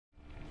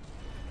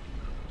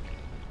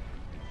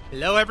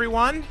Hello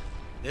everyone,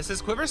 this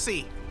is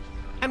Quiversee,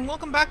 and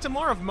welcome back to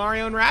more of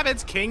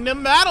Mario+Rabbids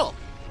Kingdom Battle!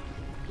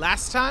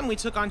 Last time we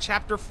took on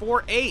Chapter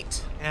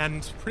 4-8,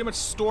 and pretty much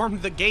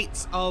stormed the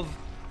gates of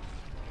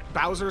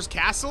Bowser's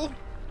Castle,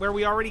 where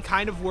we already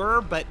kind of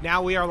were, but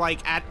now we are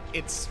like at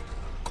its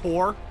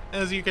core,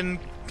 as you can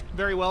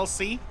very well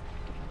see.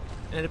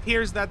 And it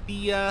appears that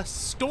the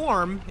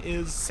storm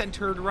is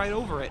centered right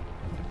over it.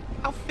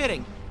 How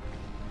fitting.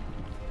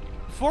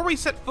 Before we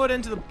set foot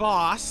into the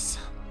boss,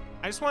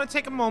 I just want to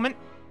take a moment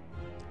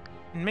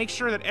and make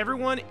sure that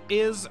everyone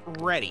is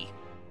ready.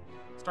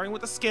 Starting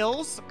with the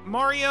skills,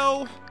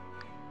 Mario,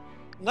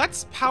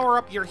 let's power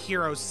up your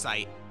hero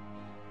sight.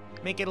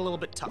 Make it a little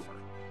bit tougher.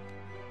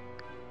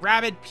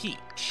 Rabbid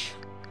Peach,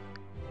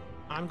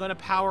 I'm gonna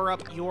power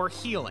up your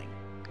healing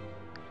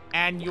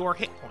and your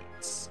hit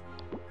points.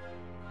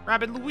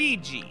 Rabbid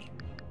Luigi,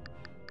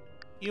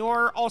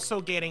 you're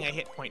also getting a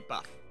hit point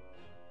buff.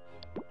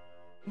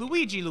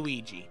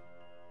 Luigi.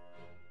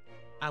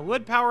 I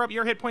would power up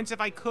your hit points if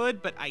I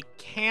could, but I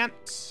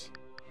can't.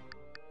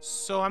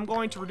 So I'm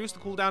going to reduce the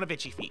cooldown of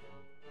Itchy Feet.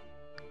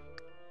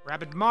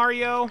 Rabbid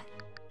Mario,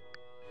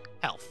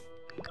 health.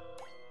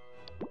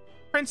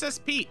 Princess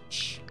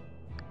Peach,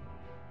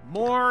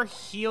 more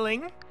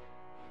healing.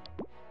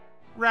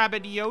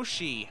 Rabbid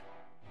Yoshi,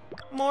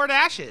 more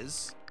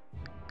dashes.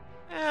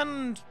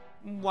 And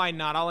why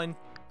not? I'll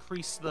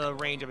increase the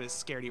range of his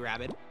Scaredy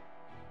Rabbid.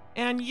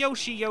 And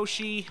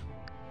Yoshi,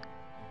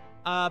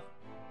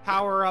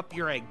 power up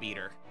your Egg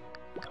Beater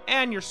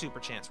and your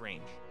Super Chance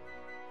range.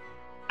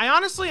 I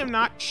honestly am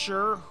not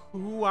sure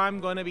who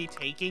I'm going to be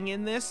taking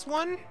in this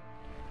one,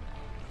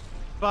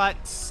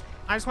 but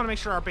I just want to make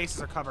sure our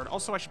bases are covered.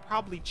 Also, I should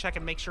probably check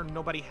and make sure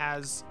nobody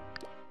has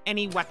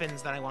any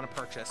weapons that I want to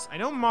purchase. I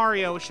know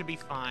Mario should be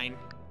fine.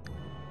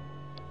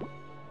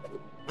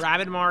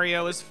 Rabbid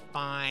Mario is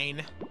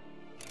fine.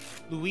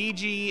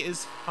 Luigi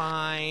is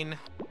fine.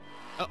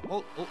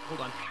 Oh,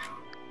 hold on.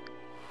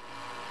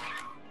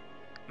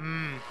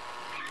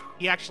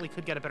 He actually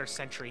could get a better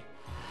sentry.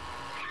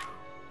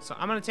 So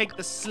I'm gonna take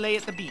the Slay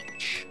at the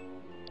Beach.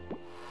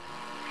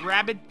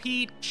 Rabbid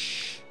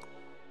Peach.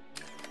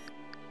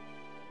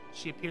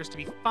 She appears to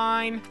be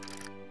fine.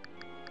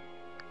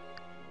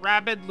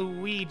 Rabbid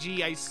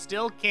Luigi, I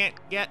still can't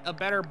get a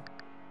better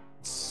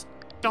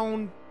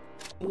stone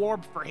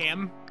orb for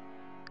him,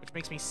 which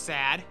makes me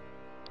sad.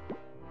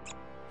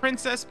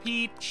 Princess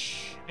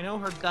Peach, I know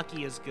her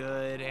ducky is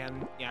good,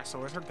 and yeah,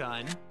 so is her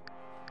gun.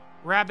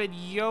 Rabbid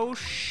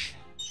Yosh,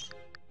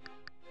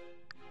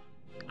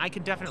 I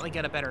could definitely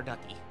get a better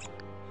ducky.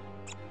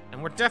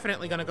 And we're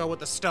definitely gonna go with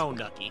the stone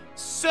ducky.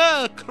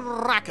 Sir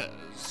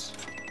Crackers.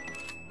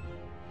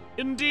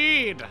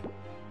 Indeed.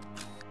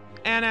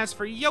 And as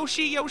for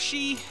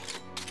Yoshi,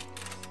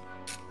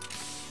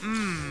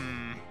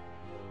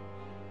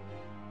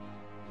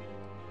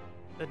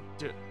 the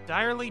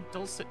Direly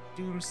Dulcet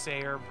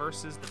Doomsayer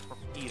versus the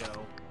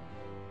Torpedo.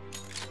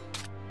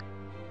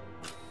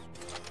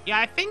 Yeah,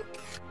 I think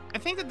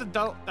that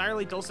the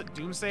Direly Dulcet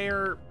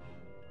Doomsayer's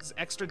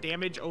extra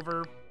damage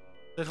over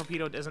the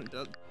Torpedo doesn't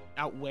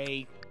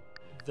outweigh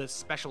the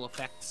special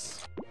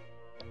effects.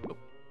 Oh.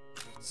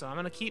 So I'm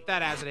gonna keep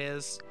that as it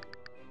is.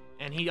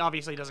 And he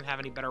obviously doesn't have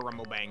any better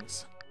Rumble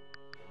Bangs.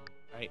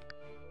 Right?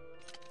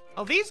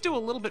 Oh, these do a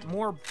little bit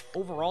more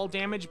overall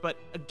damage, but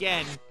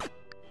again,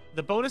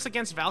 the bonus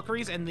against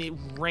Valkyries and the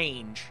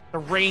range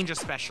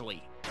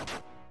especially,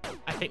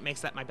 I think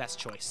makes that my best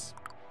choice.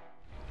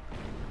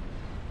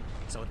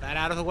 So with that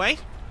out of the way,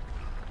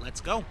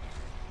 let's go.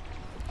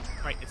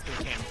 Right, it's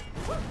through camp.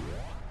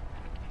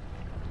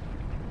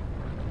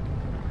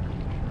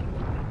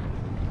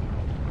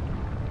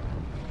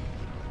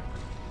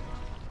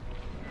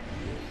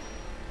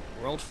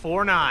 World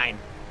 4-9,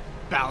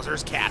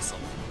 Bowser's Castle.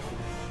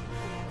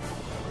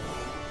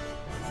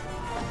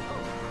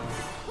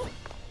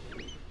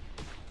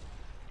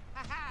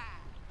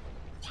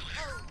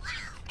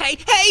 Hey,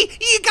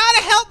 you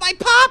gotta help my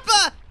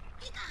papa!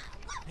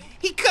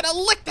 He could have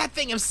licked that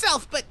thing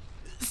himself, but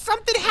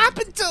something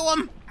happened to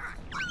him.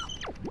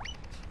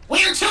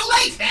 We're too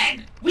late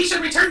then! We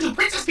should return to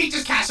Princess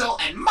Peach's castle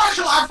and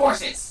marshal our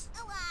forces!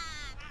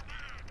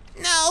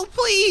 No,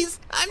 please!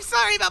 I'm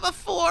sorry about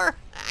before.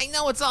 I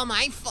know it's all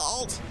my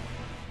fault.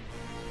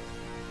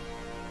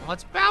 Well,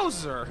 it's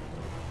Bowser.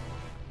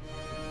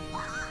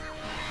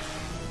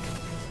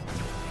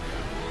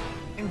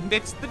 And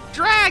it's the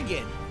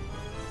dragon.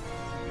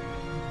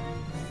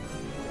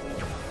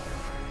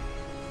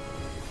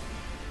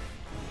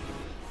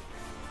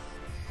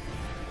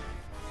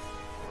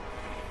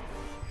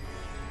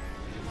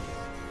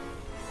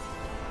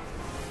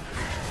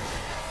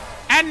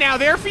 And now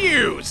they're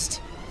fused.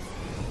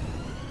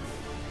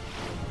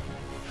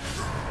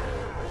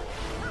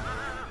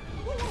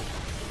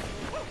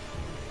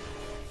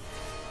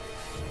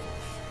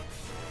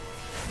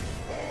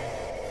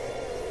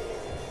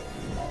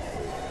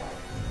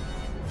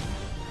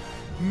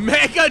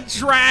 Mega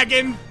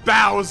Dragon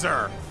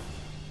Bowser.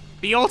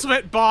 The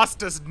ultimate boss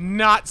does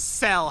not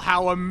sell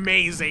how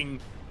amazing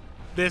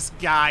this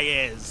guy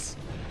is.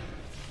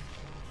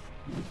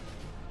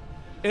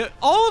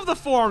 All of the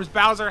forms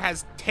Bowser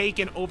has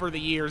taken over the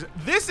years,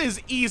 this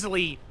is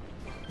easily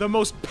the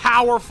most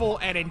powerful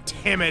and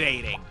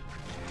intimidating.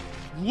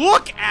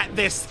 Look at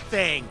this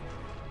thing.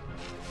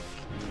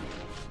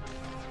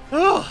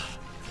 Ugh.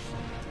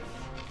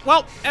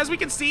 Well, as we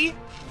can see,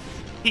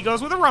 he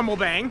goes with a rumble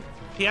bang.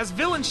 He has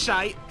villain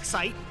sight.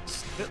 I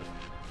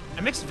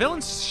mixed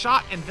villain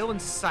shot and villain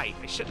sight.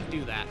 I shouldn't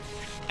do that.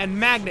 And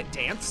magnet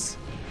dance.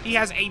 He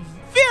has a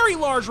very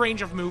large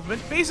range of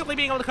movement, basically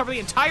being able to cover the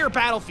entire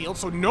battlefield,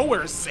 so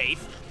nowhere is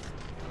safe.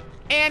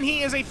 And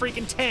he is a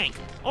freaking tank.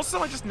 Also,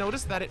 I just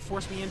noticed that it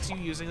forced me into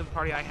using the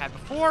party I had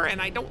before,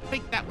 and I don't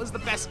think that was the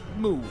best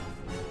move.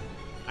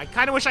 I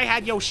kind of wish I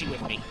had Yoshi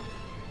with me.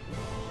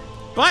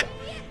 But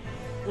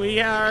we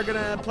are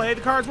gonna play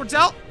the cards we're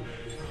dealt.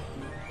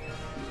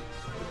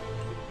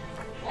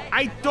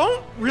 I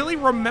don't really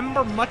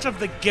remember much of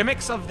the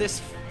gimmicks of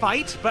this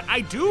fight, but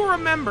I do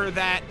remember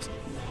that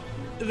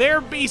there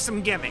be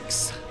some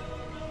gimmicks.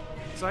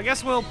 So I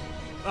guess we'll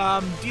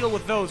deal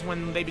with those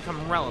when they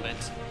become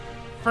relevant.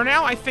 For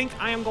now, I think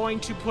I am going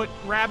to put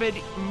Rabid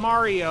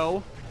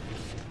Mario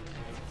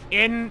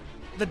in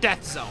the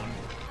death zone.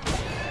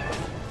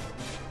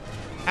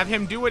 Have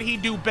him do what he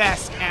do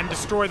best and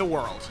destroy the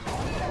world.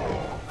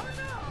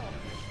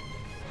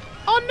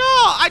 Oh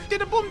no! I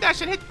did a boom dash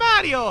and hit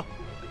Mario!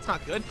 That's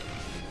not good.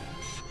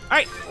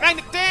 Alright,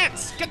 Magnet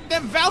Dance! Get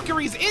them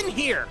Valkyries in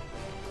here!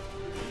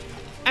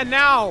 And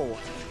now,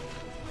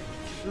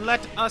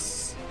 let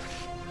us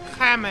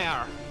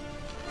hammer.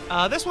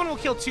 This one will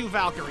kill 2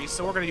 Valkyries,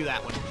 so we're gonna do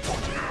that one.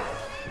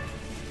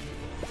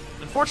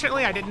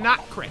 Unfortunately, I did not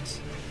crit,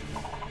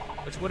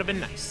 which would have been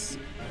nice.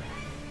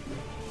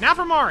 Now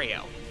for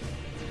Mario.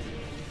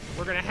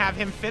 We're gonna have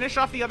him finish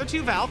off the other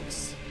 2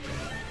 Valks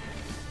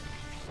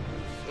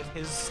with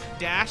his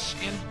dash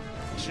and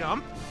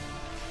jump.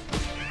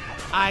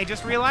 I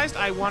just realized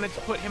I wanted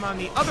to put him on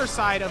the other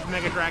side of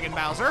Mega Dragon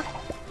Bowser,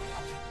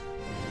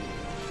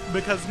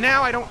 because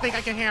now I don't think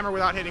I can hammer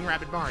without hitting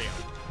Rabid Mario.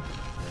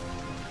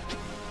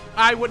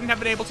 I wouldn't have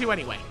been able to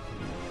anyway.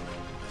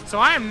 So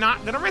I am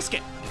not gonna risk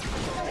it.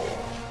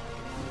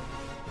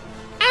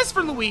 As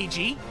for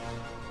Luigi,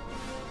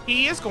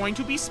 he is going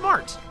to be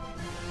smart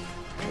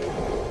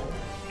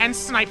and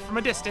snipe from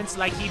a distance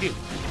like he do.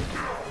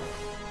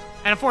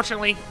 And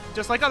unfortunately,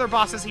 just like other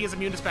bosses, he is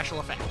immune to special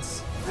effects.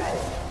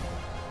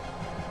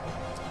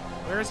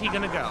 Where is he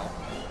gonna go?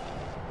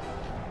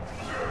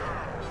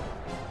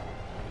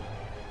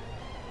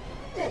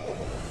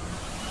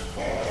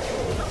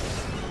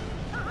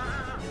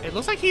 It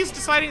looks like he's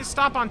deciding to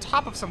stop on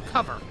top of some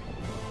cover.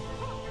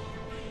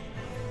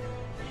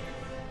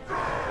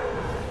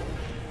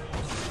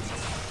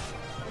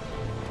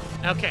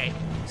 Okay,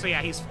 so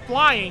yeah, he's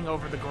flying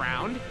over the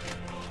ground.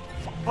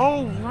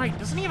 Oh, right.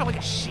 Doesn't he have like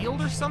a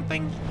shield or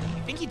something? I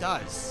think he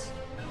does.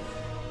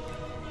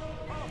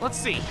 Let's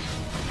see.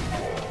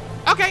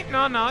 Okay,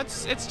 no,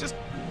 it's just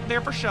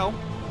there for show.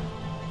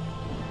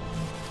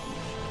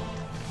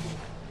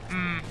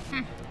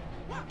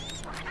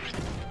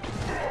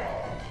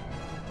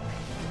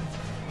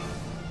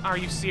 Are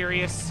you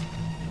serious?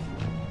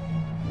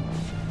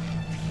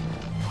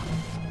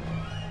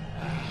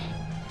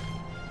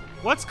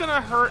 What's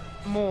gonna hurt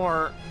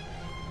more?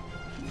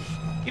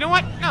 You know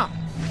what? No.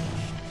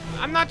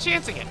 I'm not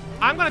chancing it.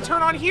 I'm gonna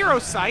turn on Hero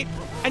Sight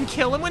and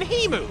kill him when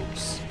he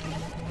moves.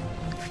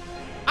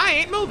 I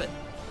ain't moving.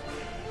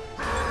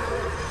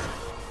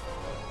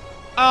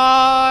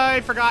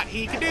 I forgot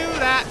he could do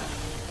that.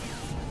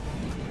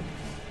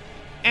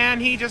 And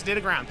he just did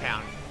a ground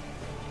pound.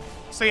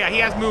 So yeah, he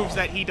has moves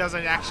that he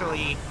doesn't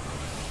actually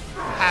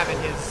have in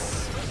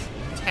his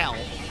tell.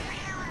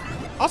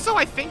 Also,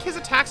 I think his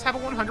attacks have a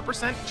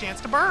 100%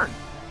 chance to burn.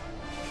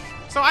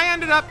 So I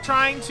ended up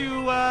trying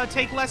to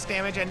take less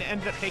damage and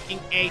ended up taking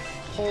a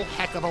whole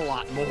heck of a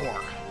lot more.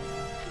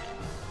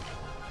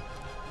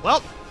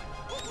 Well,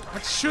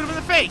 let's shoot him in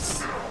the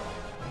face.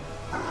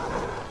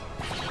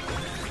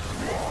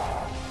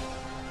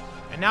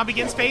 And now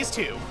begins phase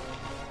 2.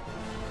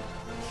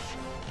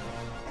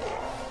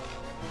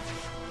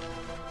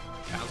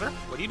 Bowser,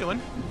 what are you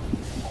doing?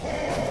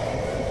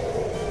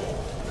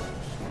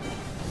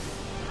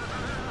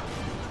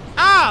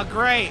 Ah,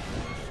 great.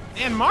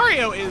 And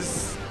Mario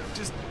is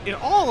just in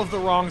all of the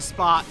wrong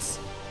spots.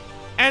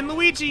 And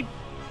Luigi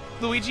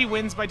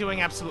wins by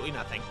doing absolutely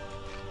nothing.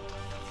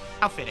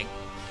 How fitting.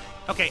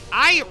 Okay,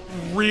 I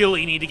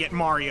really need to get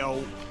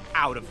Mario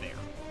out of there.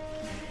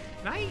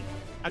 Can I?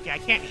 Okay, I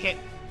can't hit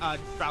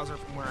Bowser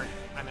from where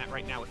I'm at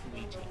right now with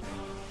Luigi.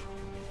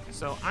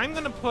 So I'm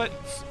gonna put...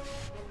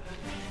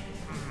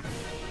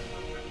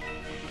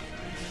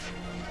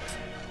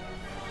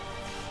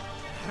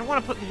 I don't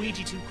want to put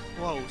Luigi too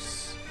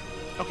close.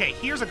 Okay,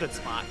 here's a good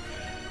spot.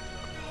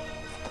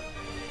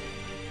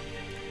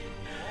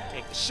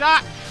 Take the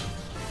shot.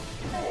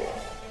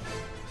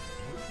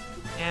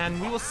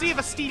 And we will see if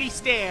a steely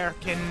stare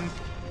can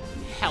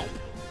help.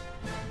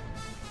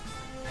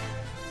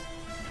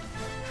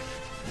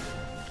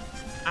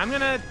 I'm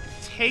gonna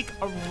take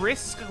a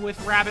risk with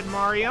Rabid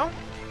Mario.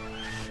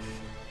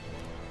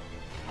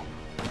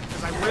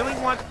 because I really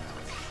want...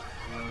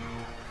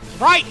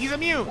 Right, he's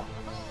immune!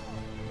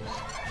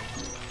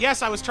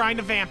 Yes, I was trying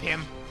to vamp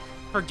him,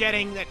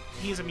 forgetting that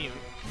he's immune.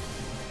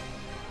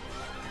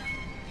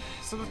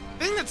 So the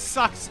thing that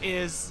sucks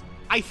is,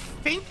 I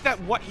think that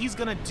what he's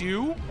gonna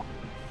do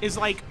is,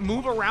 like,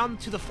 move around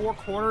to the four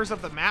corners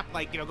of the map,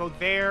 like, you know, go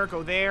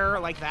there,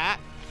 like that.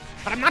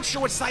 But I'm not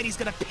sure which side he's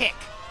gonna pick.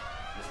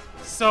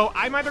 So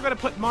I'm either gonna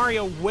put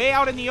Mario way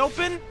out in the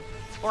open,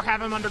 or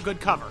have him under good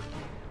cover.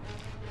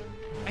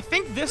 I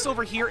think this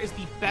over here is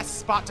the best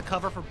spot to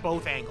cover for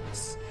both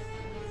angles.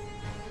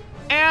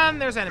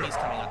 And there's enemies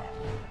coming up.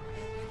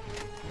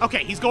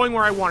 Okay, he's going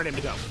where I wanted him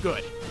to go.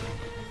 Good.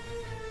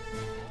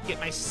 Get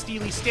my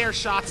steely stare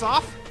shots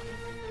off.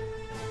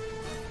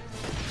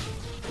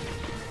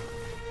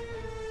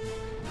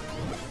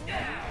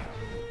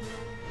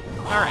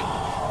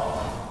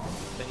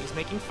 Alright. Then he's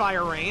making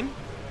fire rain.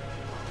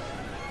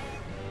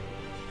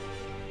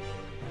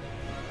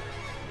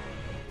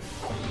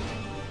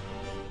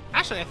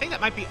 Actually, I think that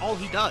might be all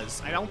he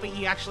does. I don't think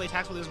he actually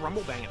attacks with his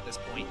Rumble Bang at this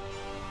point.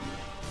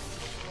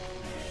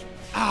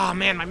 Ah,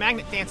 man, my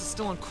Magnet Dance is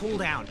still on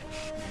cooldown.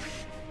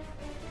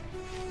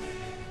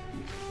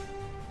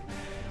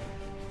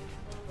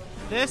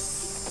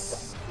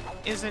 This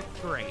isn't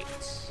great.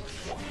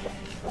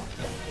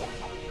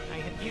 I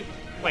hit you.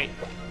 Wait.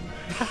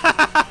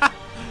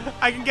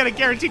 I can get a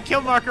guaranteed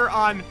kill marker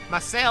on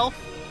myself.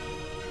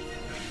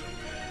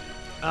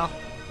 Well,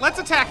 let's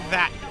attack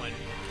that one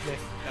with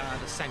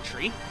the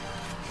sentry.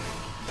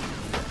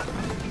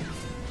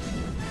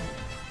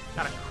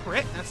 Got a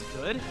crit, that's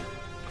good.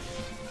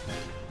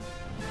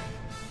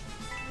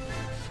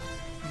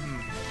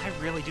 I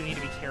really do need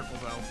to be careful,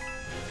 though.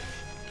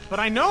 But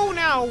I know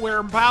now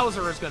where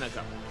Bowser is gonna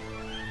go.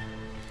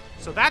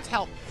 So that's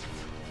helpful.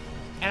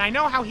 And I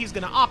know how he's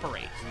gonna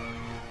operate.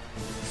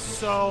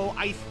 So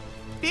I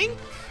think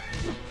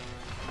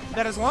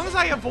that as long as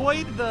I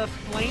avoid the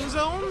flame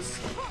zones,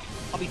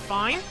 I'll be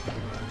fine.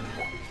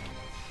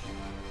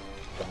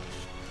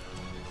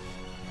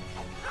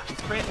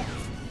 Crit.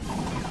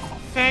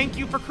 Thank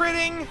you for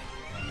critting.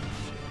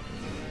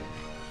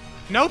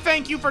 No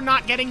thank you for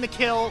not getting the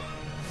kill.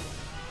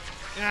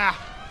 Ah,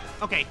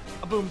 okay,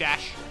 a boom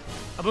dash.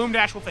 A boom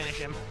dash will finish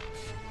him.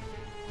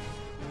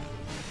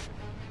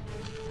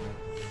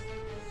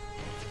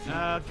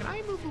 Can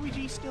I move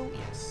Luigi still?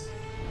 Yes.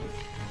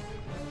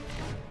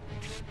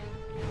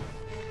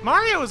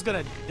 Mario is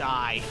gonna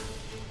die.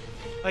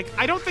 Like,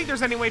 I don't think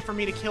there's any way for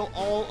me to kill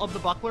all of the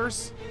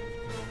bucklers.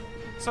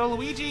 So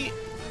Luigi's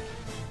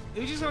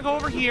gonna go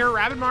over here,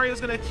 Rabbid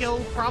Mario's gonna kill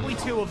probably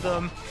 2 of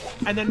them,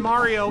 and then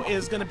Mario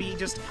is gonna be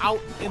just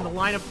out in the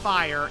line of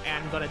fire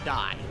and gonna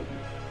die.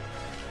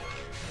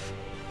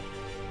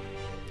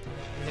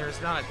 And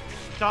there's not a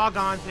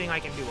doggone thing I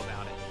can do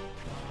about it.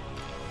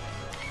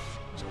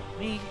 So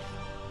me,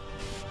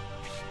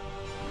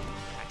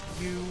 attack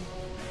you,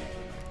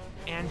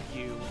 and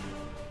you,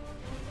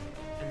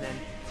 and then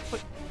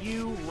put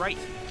you right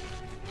here.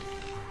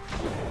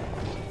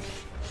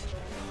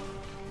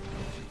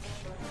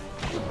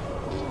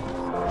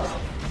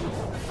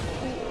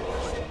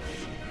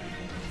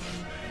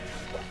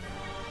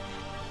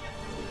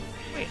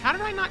 Wait, how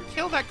did I not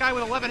kill that guy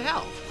with 11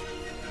 health?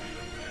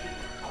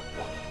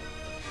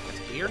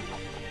 That's weird.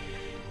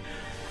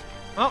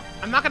 Well,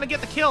 I'm not gonna get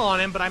the kill on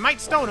him, but I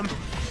might stone him.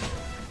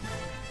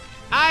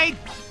 I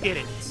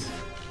didn't.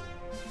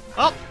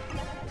 Well,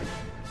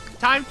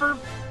 time for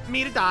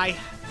me to die.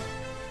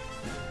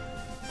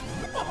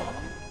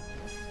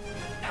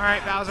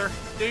 Alright, Bowser,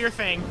 do your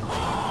thing.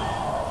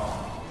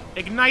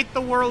 Ignite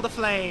the world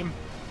aflame.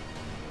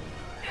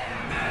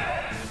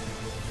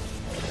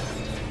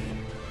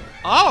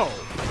 Oh!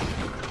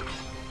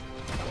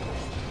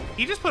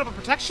 He just put up a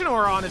protection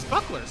aura on his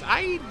bucklers.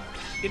 I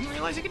didn't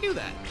realize he could do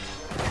that.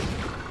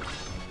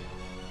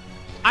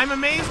 I'm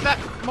amazed that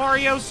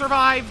Mario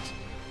survived.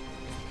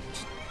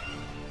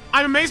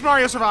 I'm amazed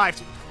Mario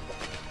survived.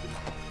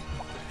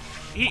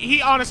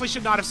 He honestly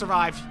should not have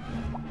survived.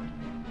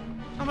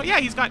 Oh, but yeah,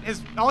 he's got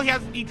his... All he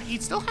has... He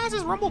still has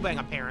his Rumble Bang,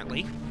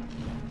 apparently.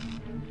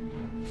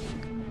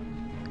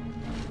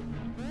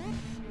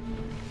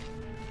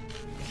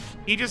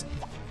 He just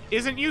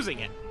isn't using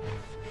it.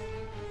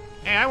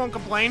 And I won't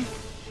complain,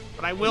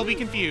 but I will be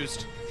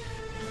confused.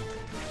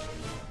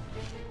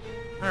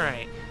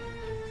 Alright.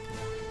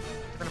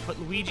 We're gonna put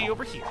Luigi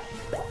over here.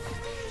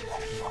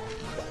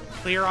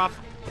 Clear off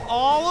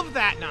all of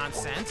that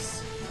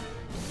nonsense.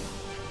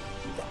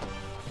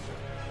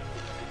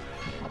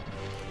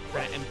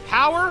 We're gonna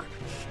empower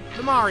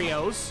the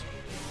Marios.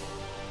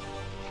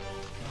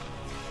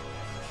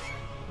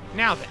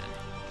 Now then.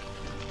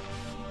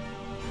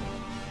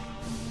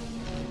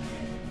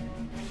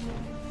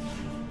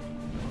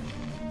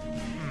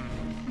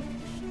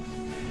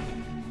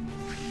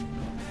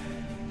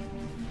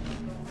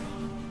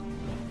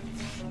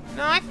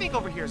 No, I think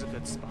over here is a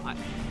good spot.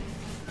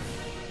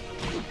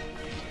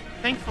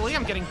 Thankfully,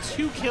 I'm getting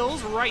 2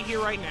 kills right here,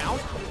 right now.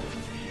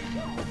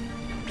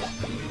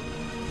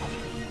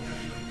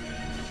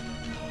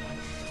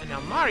 And now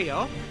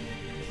Mario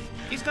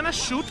He's gonna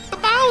shoot the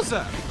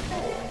Bowser.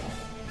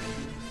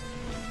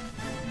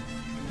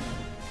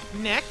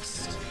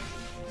 Next.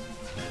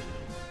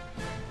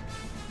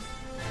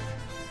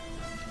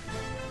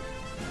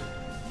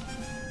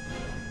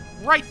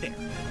 Right there.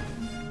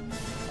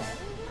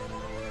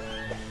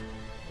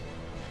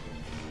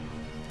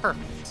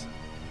 Perfect.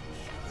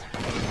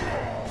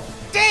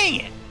 Dang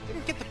it!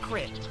 Didn't get the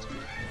crit.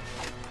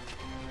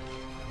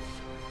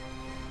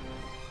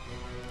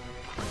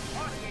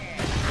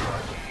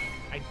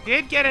 I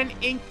did get an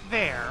ink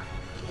there,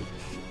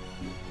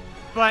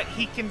 but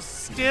he can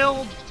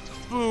still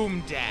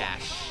boom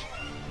dash,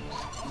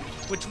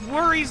 which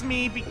worries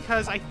me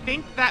because I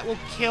think that will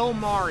kill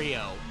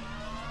Mario.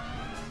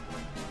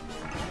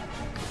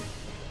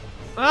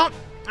 Well,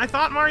 I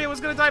thought Mario was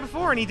gonna die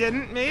before and he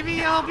didn't.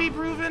 Maybe I'll be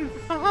proven.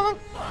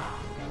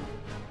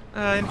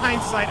 In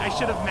hindsight, I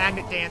should have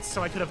magnet danced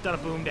so I could have done a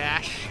boom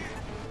dash.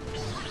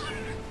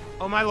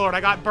 Oh my lord,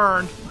 I got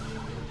burned.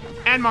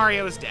 And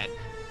Mario is dead.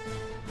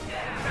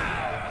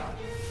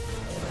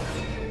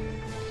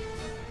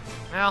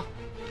 Well,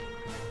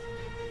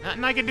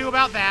 nothing I can do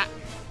about that.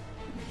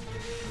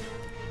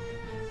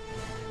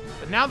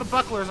 But now the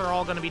bucklers are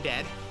all gonna be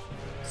dead.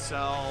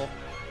 So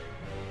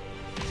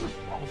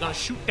we're gonna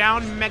shoot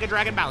down Mega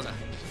Dragon Bowser.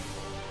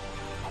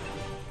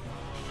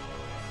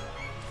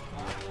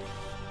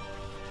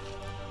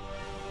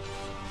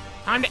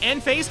 Time to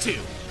end phase 2.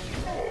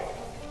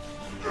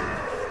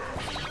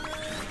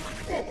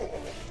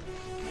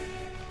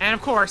 And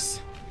of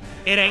course,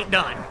 it ain't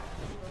done.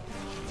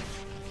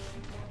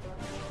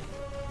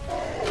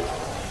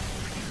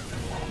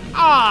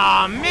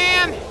 Aw,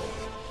 man!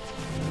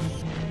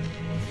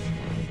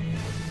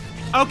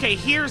 Okay,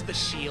 here's the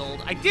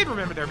shield. I did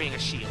remember there being a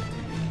shield.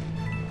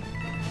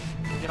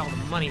 Get all the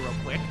money real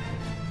quick.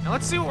 Now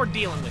let's see what we're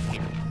dealing with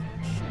here.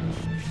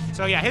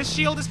 So yeah, his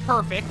shield is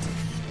perfect.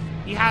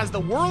 He has the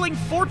Whirling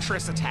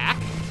Fortress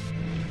attack,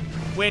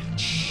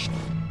 which...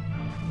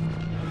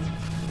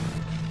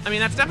 I mean,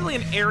 that's definitely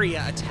an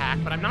area attack,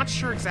 but I'm not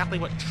sure exactly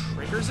what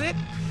triggers it.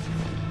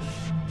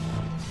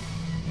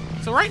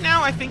 So right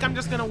now, I think I'm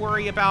just gonna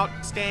worry about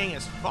staying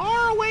as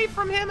far away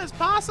from him as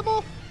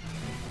possible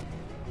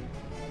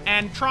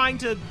and trying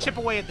to chip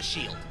away at the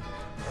shield.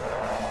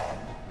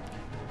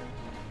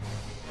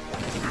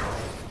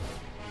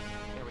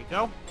 There we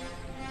go.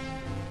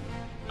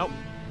 Oh,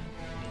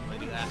 let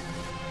me do that.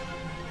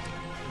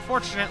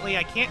 Unfortunately,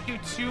 I can't do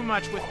too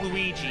much with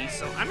Luigi,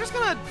 so I'm just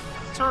gonna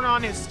turn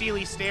on his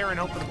Steely Stare and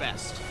hope for the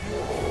best.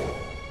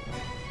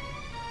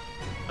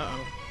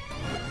 Uh-oh.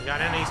 We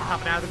got enemies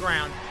popping out of the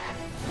ground.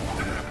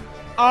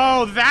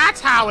 Oh, that's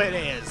how it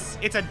is!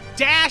 It's a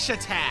dash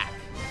attack!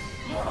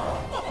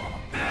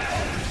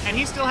 And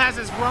he still has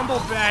his Rumble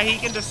Bag. He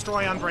can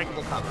destroy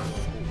unbreakable cover.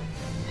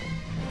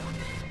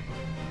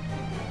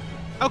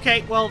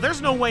 Okay, well,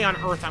 there's no way on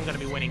Earth I'm gonna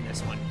be winning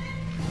this one.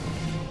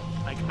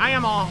 Like, I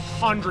am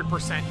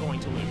 100% going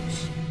to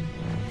lose.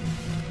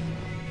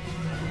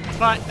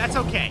 But that's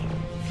okay.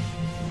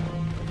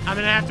 I'm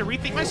gonna have to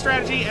rethink my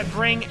strategy and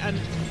bring a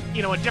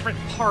different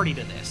party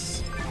to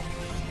this.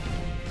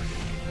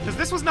 Because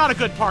this was not a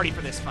good party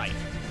for this fight.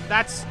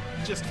 That's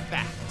just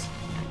fact.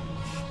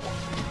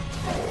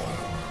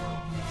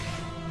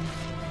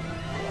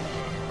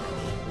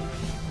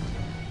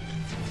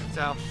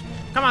 So,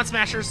 come on,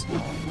 Smashers.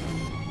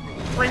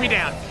 Bring me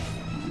down.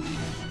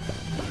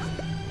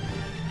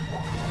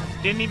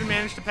 Didn't even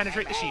manage to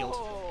penetrate the shield.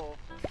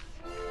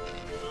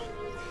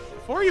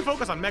 Before you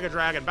focus on Mega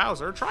Dragon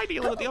Bowser, try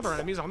dealing with the other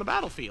enemies on the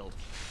battlefield.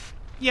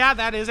 Yeah,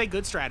 that is a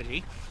good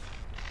strategy.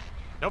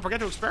 Don't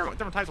forget to experiment with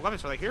different types of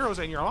weapons for the heroes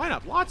in your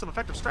lineup. Lots of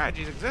effective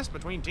strategies exist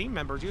between team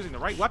members using the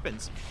right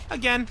weapons.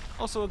 Again,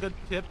 also a good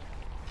tip.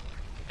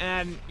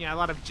 And, yeah, a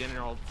lot of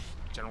general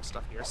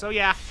stuff here. So,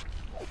 yeah,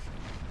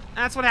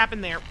 that's what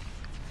happened there.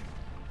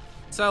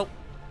 So,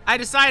 I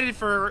decided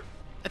for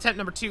attempt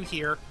number 2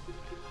 here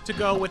to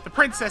go with the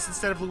princess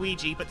instead of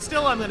Luigi, but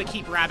still I'm going to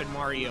keep Rabid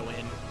Mario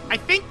in. I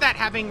think that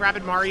having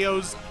Rabid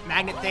Mario's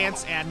Magnet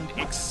Dance and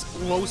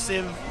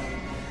explosive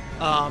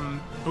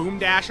boom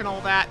dash and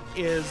all that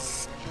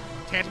is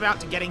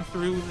tantamount to getting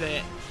through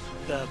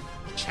the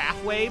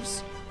chaff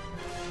waves.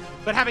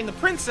 But having the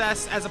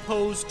princess as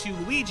opposed to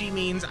Luigi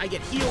means I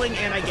get healing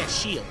and I get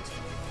shield.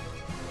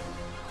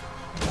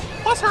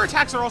 Plus her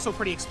attacks are also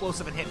pretty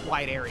explosive and hit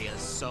wide areas,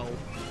 so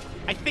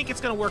I think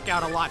it's going to work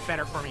out a lot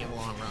better for me in the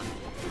long run.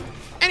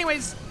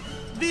 Anyways,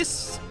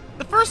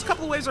 the first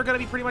couple of waves are going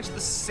to be pretty much the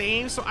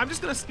same, so I'm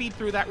just going to speed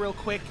through that real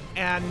quick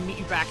and meet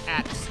you back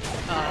at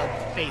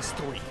phase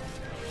 3.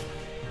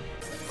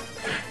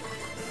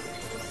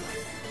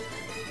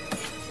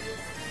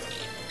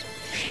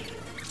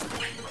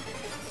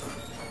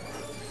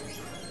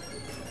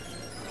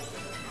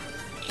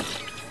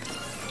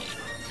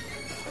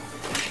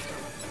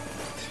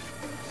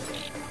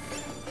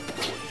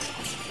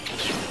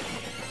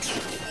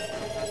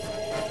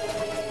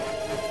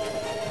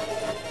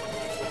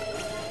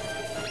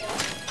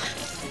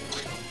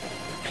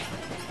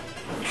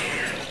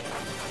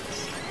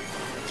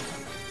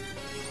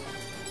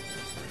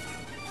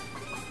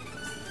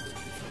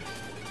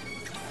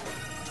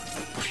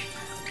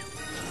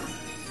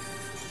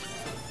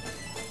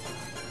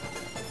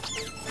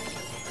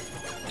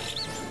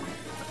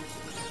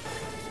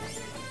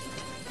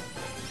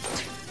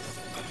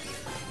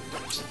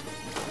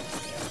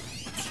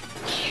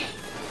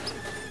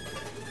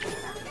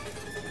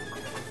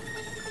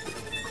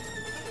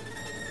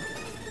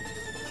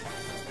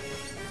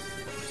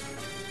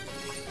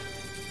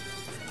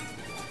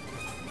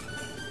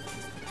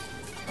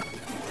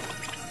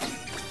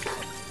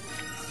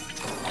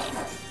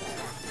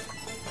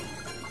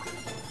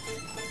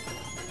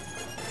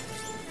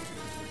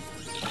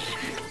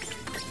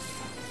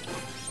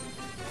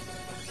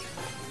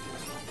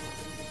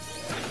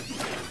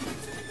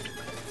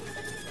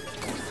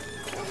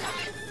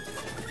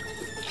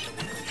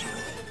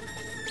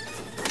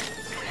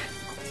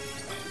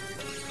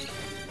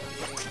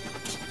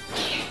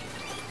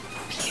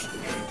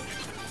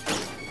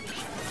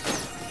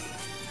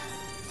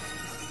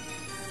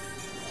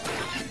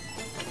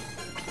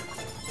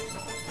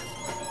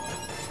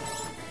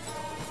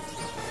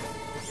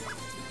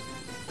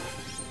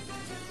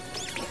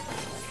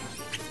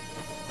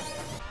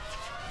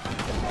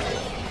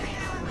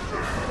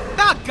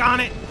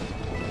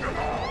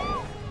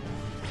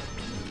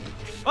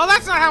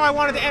 That's not how I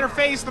wanted to enter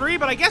phase 3,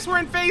 but I guess we're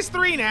in phase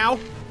 3 now.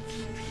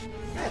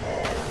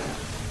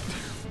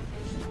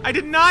 I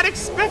did not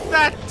expect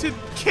that to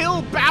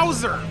kill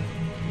Bowser.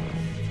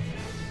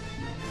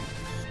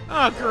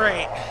 Oh,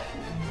 great.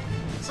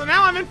 So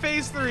now I'm in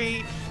phase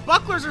 3.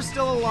 Bucklers are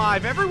still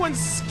alive. Everyone's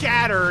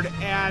scattered,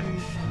 and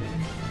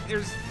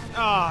there's...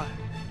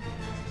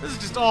 this is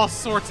just all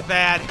sorts of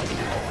bad.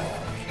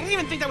 I didn't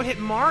even think that would hit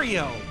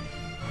Mario.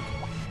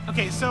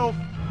 Okay, so...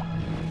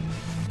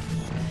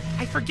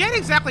 I forget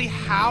exactly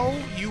how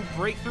you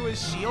break through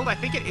his shield. I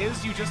think it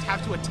is you just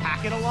have to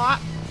attack it a lot.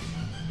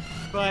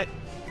 But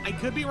I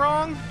could be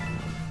wrong.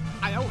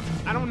 I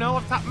don't know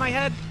off the top of my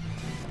head.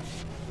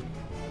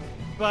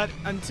 But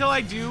until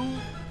I do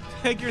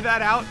figure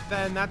that out,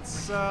 then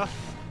that's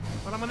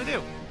what I'm gonna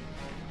do.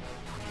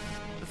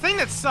 The thing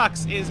that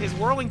sucks is his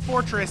Whirling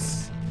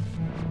Fortress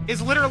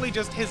is literally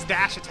just his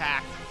dash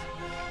attack.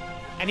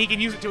 And he can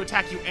use it to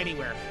attack you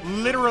anywhere.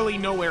 Literally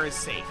nowhere is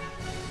safe.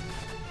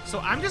 So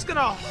I'm just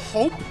gonna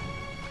hope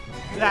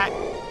that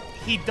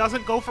he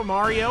doesn't go for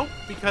Mario,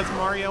 because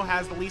Mario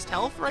has the least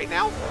health right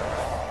now.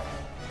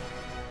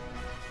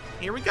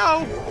 Here we go.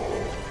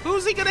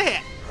 Who's he gonna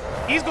hit?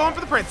 He's going for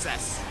the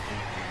princess.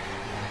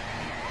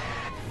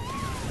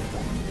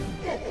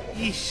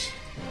 Yeesh.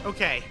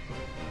 Okay.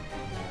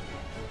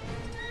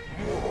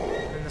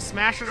 And the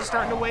Smashers are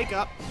starting to wake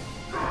up.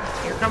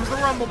 Here comes the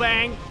Rumble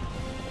Bang.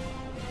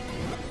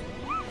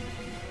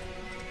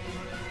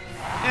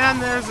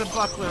 And there's a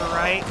buckler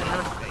right in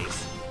her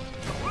face.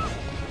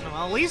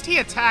 Well, at least he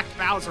attacked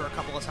Bowser a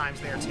couple of times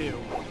there, too.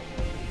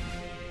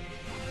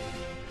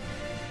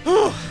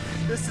 Whew,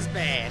 this is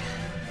bad.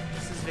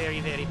 This is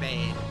very, very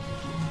bad.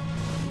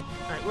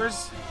 Alright,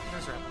 where's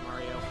Rabbid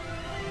Mario?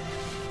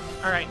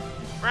 Alright,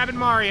 Rabbid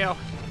Mario.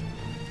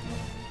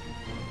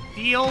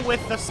 Deal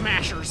with the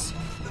Smashers.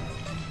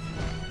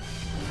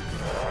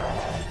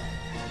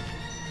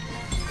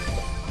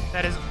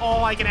 That is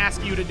all I can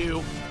ask you to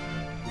do.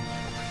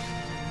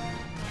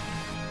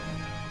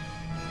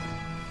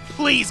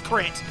 Please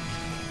crit.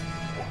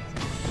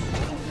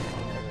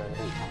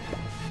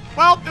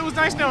 Well, it was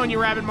nice knowing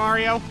you, Rabbid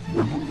Mario.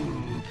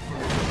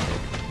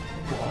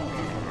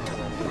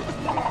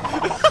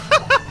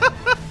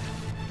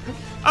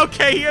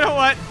 Okay, you know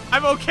what?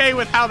 I'm okay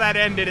with how that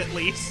ended, at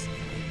least.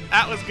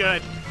 That was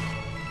good.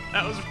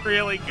 That was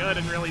really good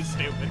and really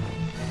stupid.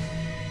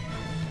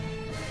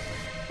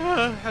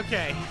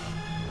 Okay.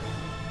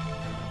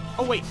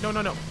 Oh, wait. No.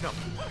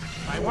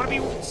 I want to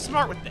be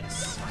smart with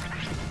this.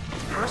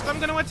 First, I'm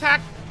going to attack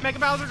Mega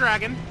Bowser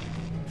Dragon.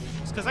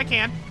 Just because I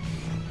can.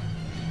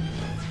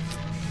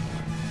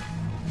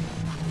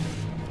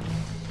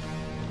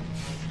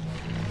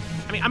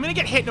 I mean, I'm going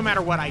to get hit no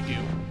matter what I do.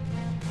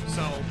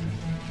 So,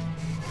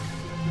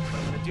 what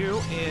I'm going to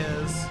do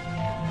is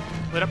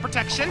put up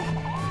protection.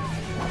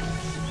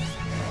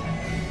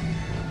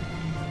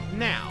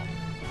 Now,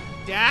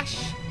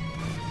 dash.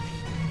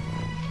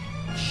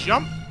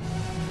 Jump.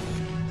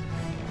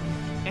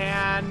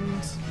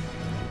 And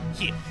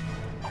heal.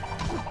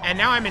 And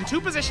now I'm in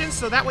two positions,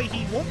 so that way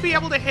he won't be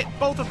able to hit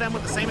both of them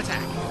with the same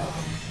attack.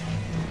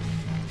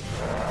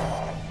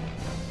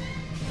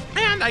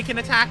 And I can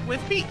attack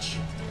with Peach.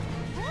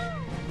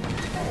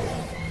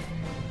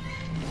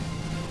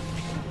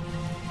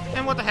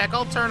 And what the heck,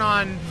 I'll turn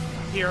on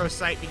Hero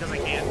Sight because I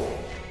can.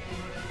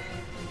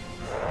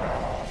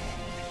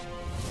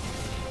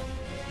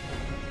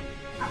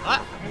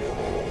 What?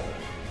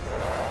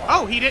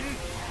 Oh, he didn't...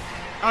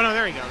 Oh, no,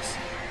 there he goes.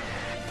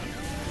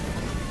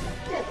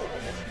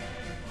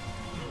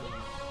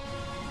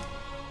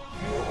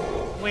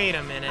 Wait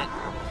a minute.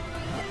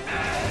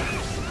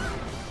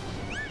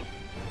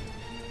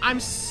 I'm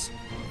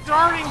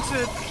starting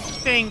to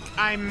think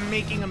I'm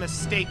making a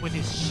mistake with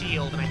his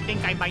shield, and I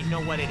think I might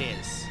know what it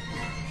is.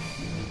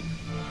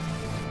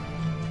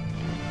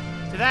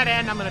 To that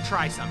end, I'm gonna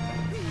try something.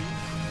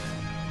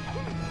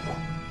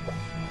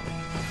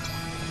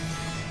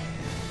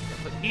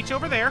 Put Peach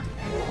over there.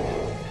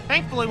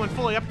 Thankfully, when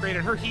fully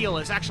upgraded, her heal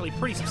is actually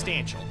pretty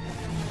substantial.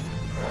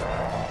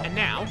 And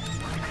now,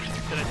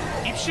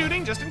 gonna keep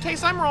shooting just in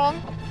case I'm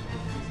wrong.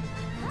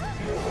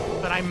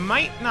 But I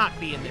might not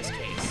be in this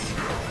case.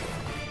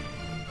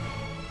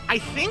 I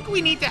think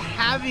we need to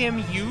have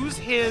him use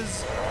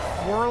his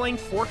Whirling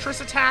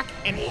Fortress attack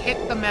and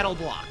hit the metal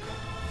block.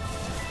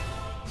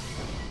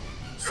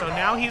 So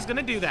now he's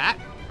gonna do that.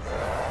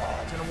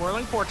 He's gonna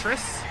Whirling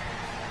Fortress.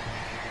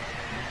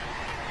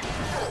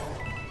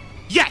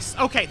 Yes!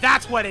 Okay,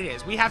 that's what it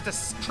is. We have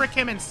to trick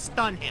him and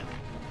stun him.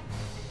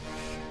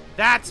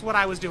 That's what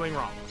I was doing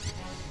wrong.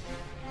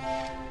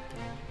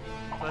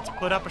 Let's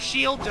put up a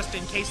shield just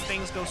in case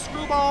things go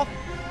screwball.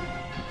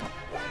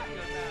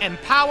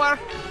 Empower.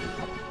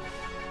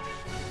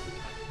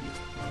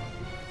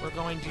 We're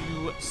going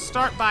to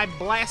start by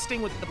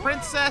blasting with the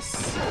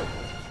princess.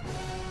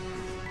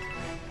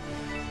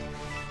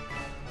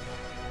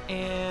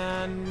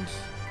 And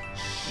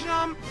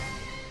jump.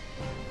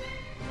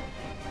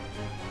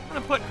 I'm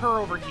gonna put her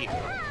over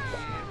here.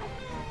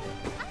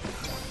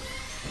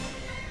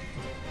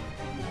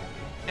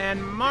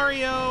 And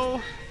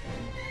Mario,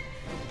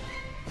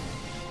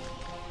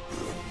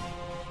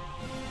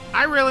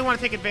 I really want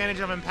to take advantage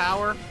of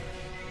Empower.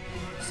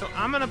 So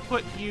I'm going to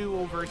put you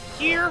over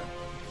here.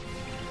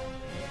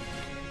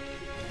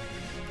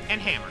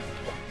 And Hammer.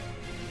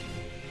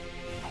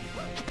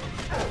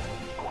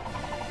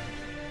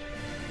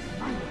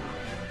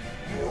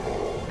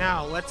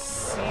 Now, let's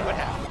see what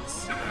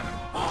happens.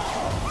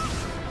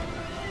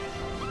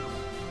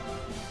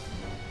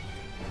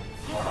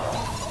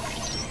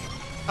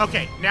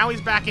 Okay, now he's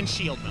back in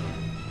shield mode.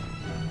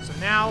 So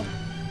now,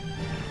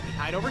 we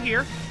hide over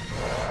here.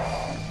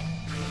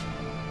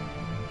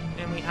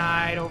 And we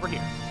hide over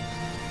here.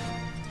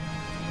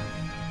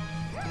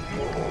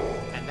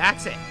 And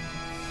that's it.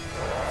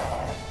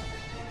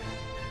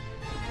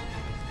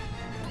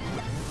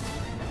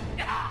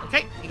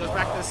 Okay, he goes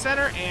back to the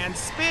center and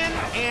spin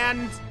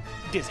and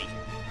dizzy.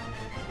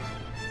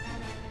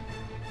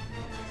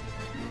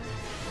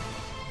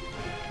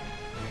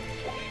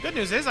 Good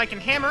news is I can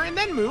hammer and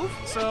then move,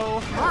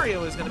 so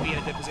Mario is going to be in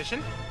a good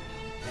position.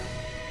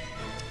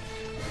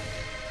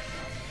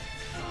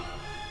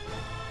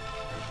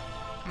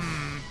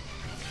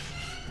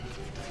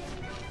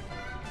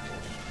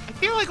 I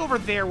feel like over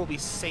there will be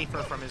safer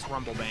from his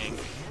Rumble Bang.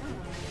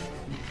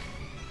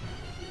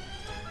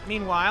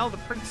 Meanwhile, the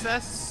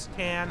princess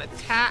can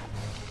attack.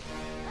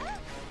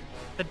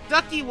 The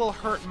ducky will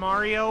hurt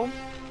Mario,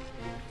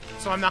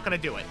 so I'm not going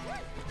to do it.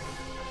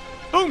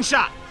 Boom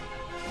shot!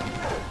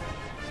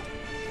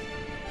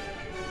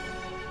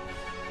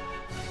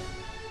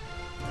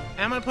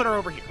 And I'm going to put her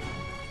over here.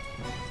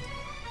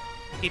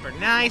 Keep her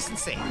nice and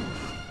safe.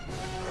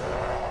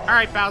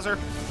 Alright, Bowser,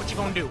 what you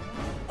going to do?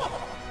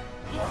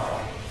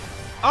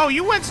 Oh,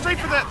 you went straight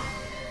for the...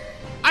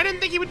 I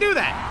didn't think he would do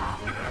that.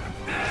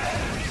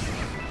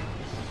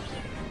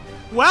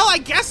 Well, I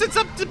guess it's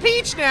up to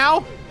Peach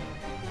now.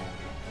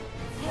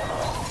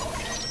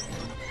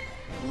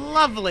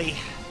 Lovely.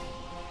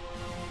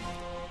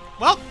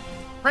 Well,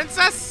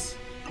 Princess.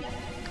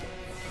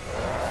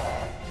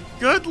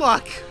 Good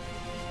luck.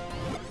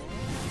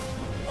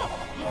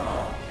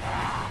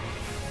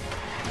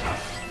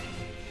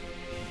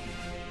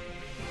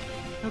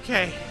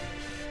 Okay.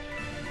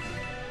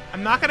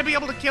 I'm not going to be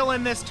able to kill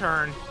in this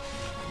turn.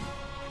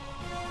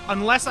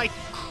 Unless I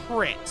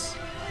crit.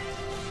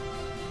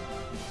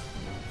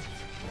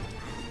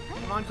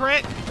 Come on,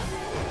 crit.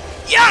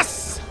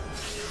 Yes!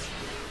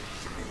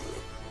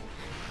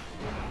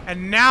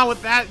 And now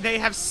with that, they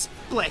have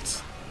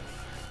split.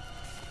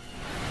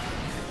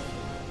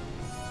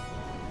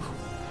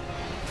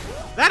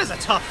 That is a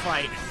tough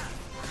fight.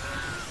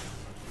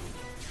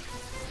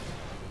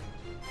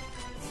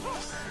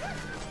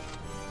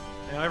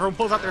 Now everyone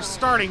pulls out their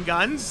starting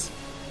guns.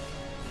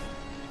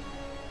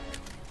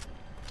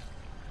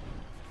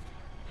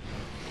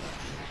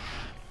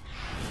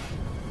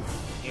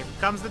 Here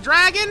comes the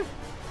dragon.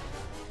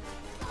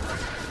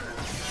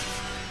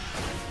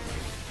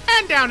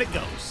 And down it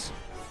goes.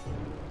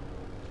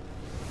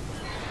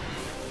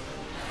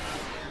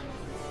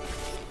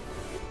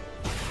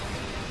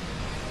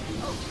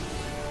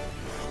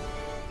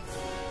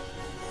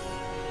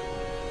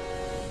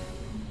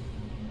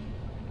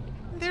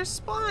 There's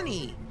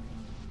Spawny.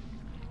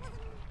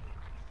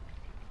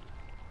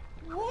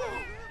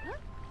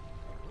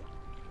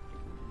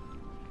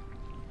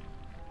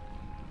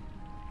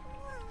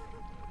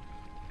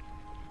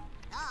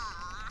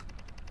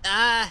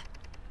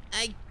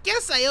 I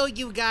guess I owe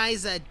you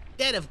guys a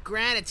debt of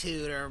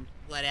gratitude or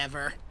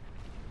whatever.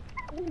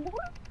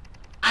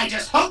 I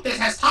just hope this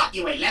has taught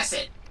you a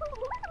lesson.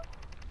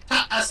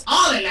 Taught us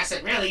all a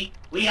lesson, really.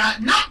 We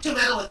ought not to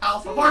meddle with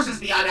powerful forces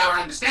beyond our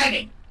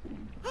understanding.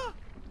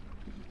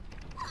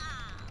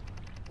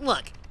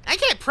 Look, I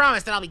can't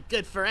promise that I'll be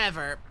good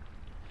forever.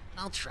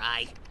 I'll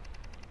try.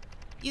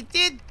 You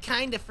did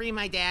kind of free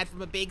my dad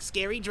from a big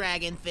scary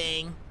dragon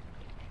thing.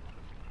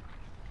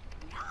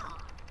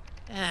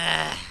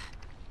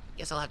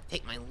 Guess I'll have to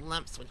take my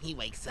lumps when he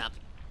wakes up.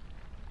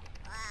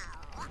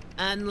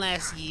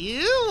 Unless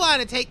you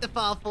want to take the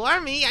fall for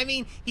me. I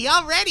mean, he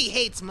already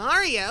hates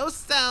Mario,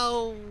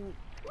 so...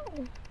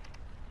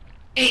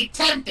 A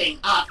tempting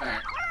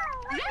offer.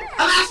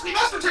 Alas, we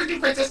must return to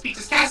Princess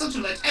Peach's castle to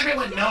let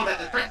everyone know that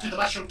the threat to the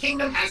Mushroom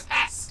Kingdom has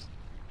passed.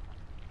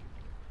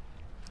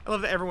 I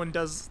love that everyone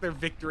does their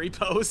victory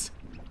pose.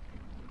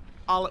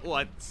 All at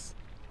once.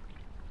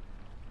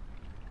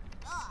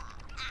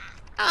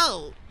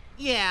 Oh,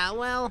 yeah,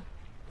 well,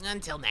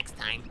 until next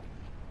time.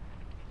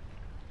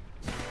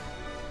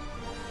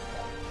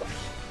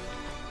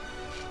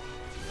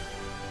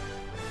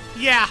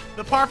 Yeah,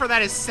 the par for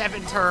that is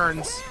 7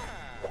 turns.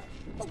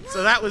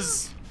 So that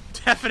was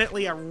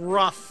definitely a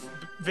rough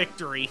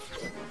victory.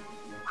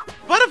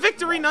 But a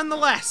victory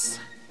nonetheless.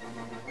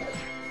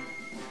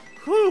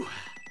 Whew.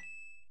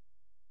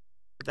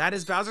 That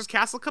is Bowser's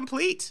Castle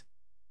complete.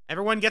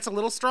 Everyone gets a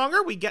little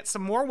stronger. We get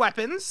some more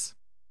weapons.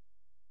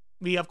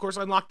 We, of course,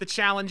 unlock the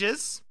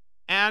challenges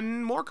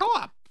and more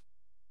co-op.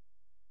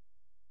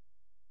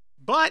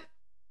 But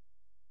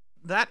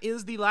that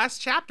is the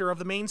last chapter of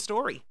the main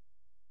story.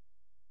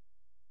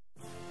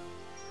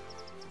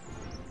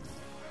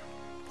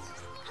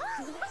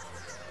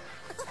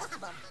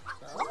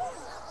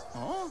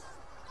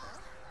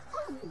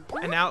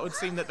 And now it would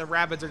seem that the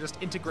Rabbids are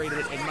just integrated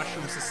in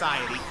Mushroom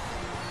Society.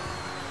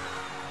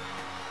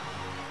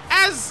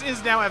 As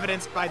is now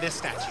evidenced by this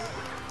statue.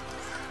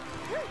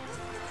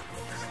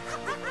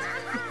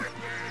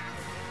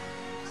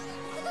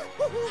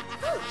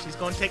 She's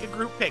going to take a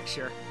group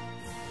picture.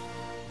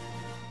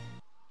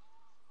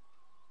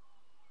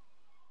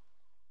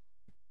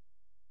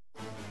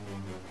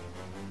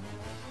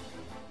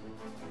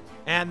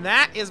 And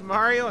that is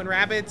Mario and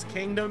Rabbids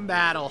Kingdom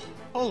Battle.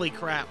 Holy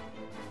crap.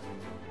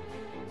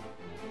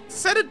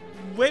 Said it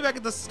way back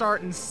at the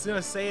start and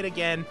gonna say it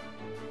again.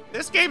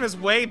 This game is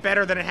way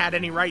better than it had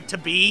any right to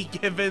be,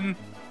 given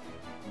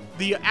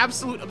the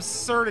absolute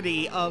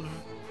absurdity of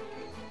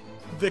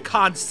the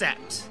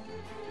concept.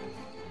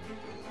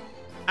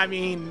 I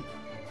mean,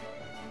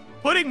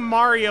 putting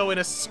Mario in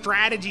a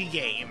strategy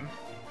game,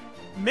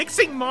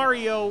 mixing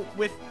Mario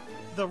with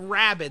the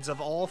Rabbids of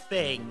all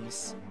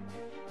things.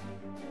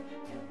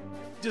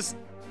 Just,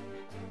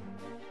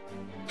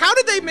 how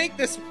did they make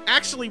this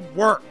actually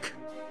work?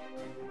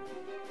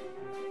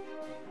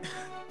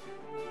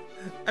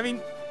 I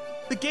mean,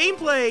 the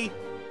gameplay,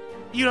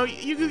 you know,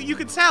 you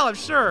could tell, I'm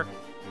sure,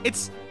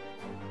 it's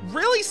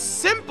really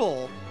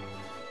simple,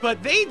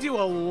 but they do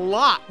a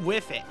lot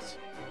with it.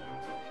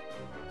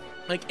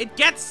 Like, it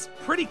gets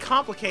pretty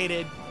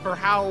complicated for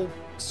how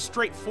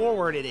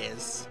straightforward it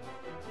is.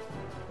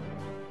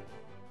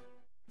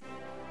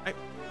 It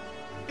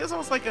feels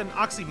almost like an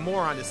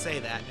oxymoron to say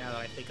that, now that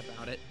I think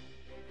about it.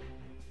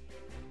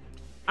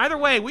 Either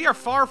way, we are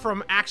far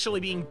from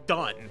actually being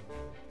done.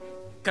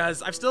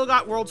 Because I've still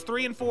got Worlds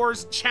 3 and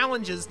 4's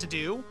challenges to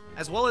do,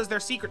 as well as their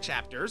secret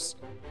chapters.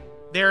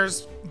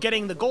 There's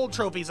getting the gold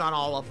trophies on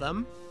all of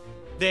them.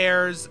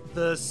 There's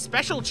the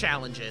special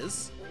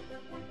challenges.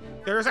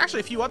 There's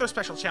actually a few other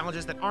special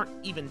challenges that aren't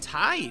even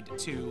tied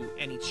to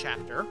any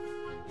chapter.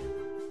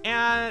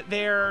 And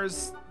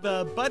there's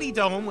the Buddy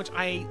Dome, which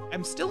I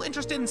am still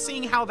interested in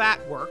seeing how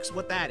that works,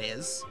 what that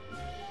is.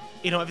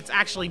 You know, if it's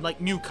actually,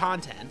 like, new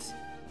content.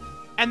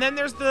 And then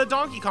there's the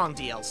Donkey Kong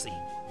DLC.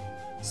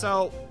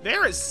 So,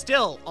 there is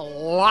still a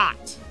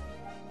lot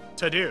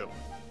to do.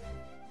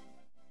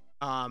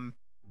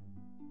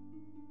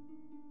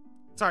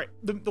 Sorry,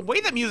 the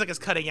way that music is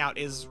cutting out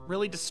is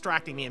really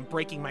distracting me and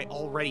breaking my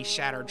already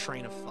shattered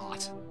train of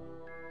thought.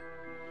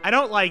 I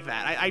don't like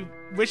that. I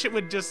wish it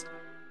would just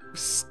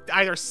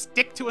either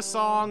stick to a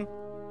song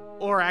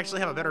or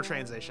actually have a better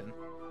transition.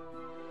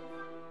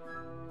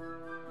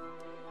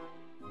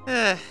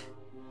 The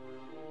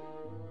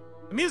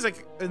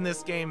music in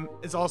this game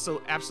is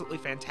also absolutely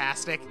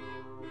fantastic.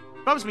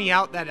 It bums me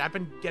out that I've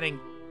been getting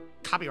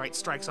copyright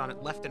strikes on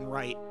it left and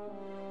right.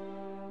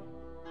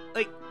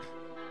 Like,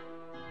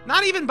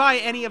 not even by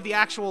any of the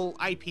actual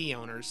IP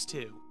owners,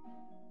 too.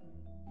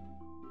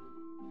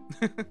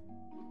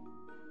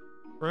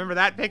 Remember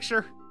that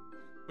picture?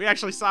 We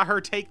actually saw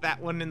her take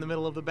that one in the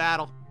middle of the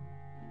battle.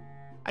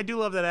 I do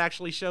love that it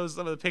actually shows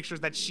some of the pictures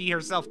that she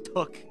herself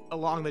took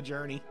along the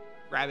journey.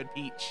 Rabbid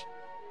Peach.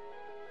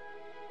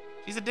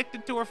 She's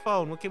addicted to her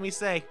phone, what can we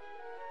say?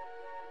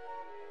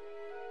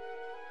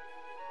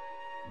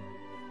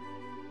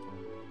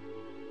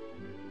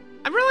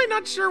 I'm really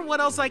not sure what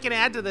else I can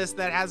add to this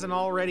that hasn't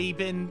already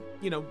been,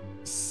 you know,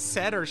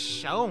 said or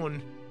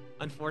shown,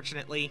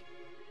 unfortunately.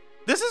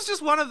 This is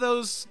just one of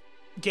those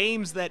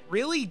games that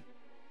really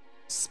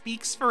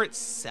speaks for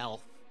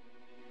itself.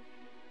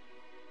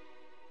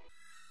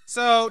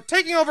 So,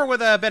 taking over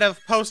with a bit of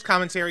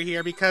post-commentary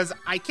here, because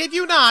I kid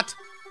you not,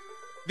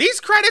 these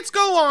credits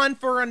go on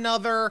for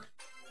another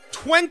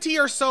 20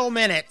 or so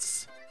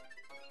minutes.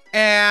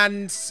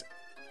 And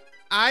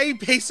I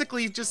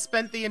basically just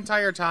spent the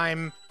entire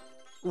time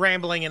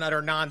rambling and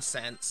utter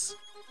nonsense.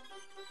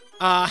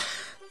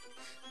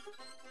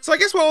 So I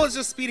guess while I was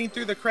just speeding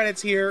through the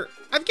credits here,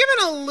 I've given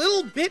a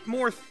little bit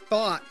more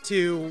thought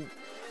to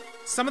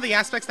some of the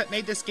aspects that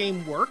made this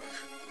game work,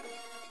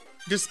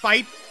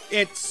 despite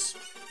its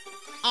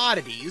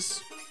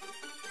oddities.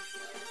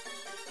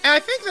 And I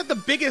think that the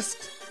biggest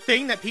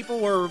thing that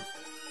people were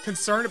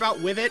concerned about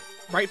with it,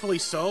 rightfully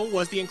so,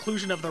 was the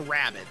inclusion of the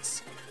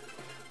Rabbids.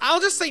 I'll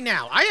just say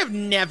now, I have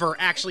never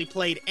actually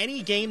played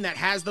any game that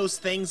has those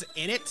things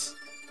in it,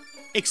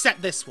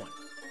 except this one.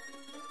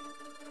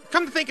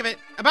 Come to think of it,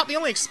 about the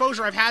only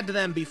exposure I've had to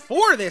them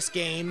before this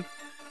game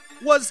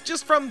was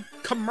just from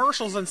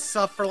commercials and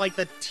stuff for, like,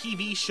 the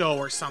TV show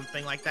or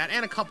something like that,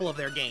 and a couple of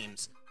their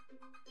games.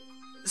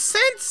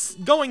 Since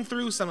going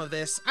through some of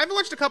this, I've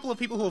watched a couple of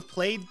people who have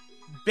played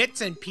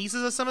bits and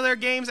pieces of some of their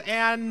games,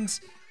 and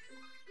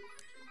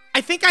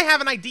I think I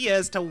have an idea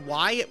as to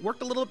why it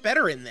worked a little bit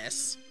better in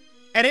this.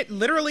 And it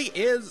literally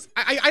is...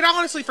 I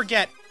honestly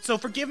forget, so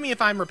forgive me if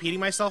I'm repeating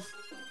myself.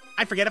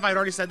 I forget if I'd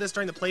already said this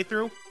during the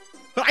playthrough.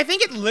 But I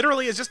think it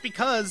literally is just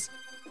because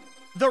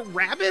the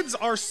Rabbids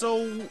are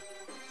so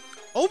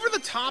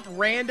over-the-top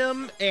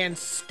random and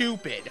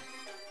stupid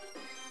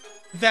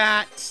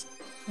that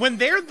when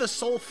they're the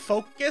sole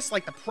focus,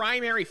 like the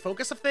primary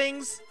focus of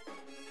things,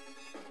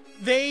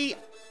 they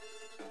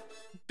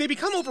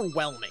become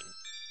overwhelming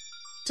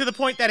to the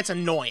point that it's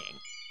annoying.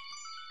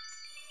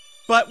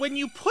 But when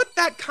you put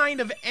that kind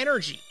of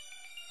energy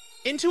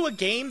into a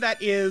game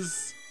that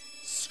is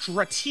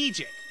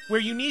strategic, where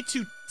you need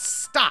to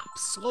stop,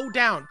 slow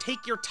down,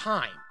 take your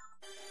time,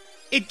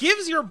 it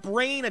gives your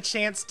brain a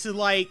chance to,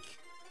 like,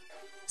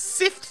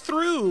 sift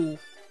through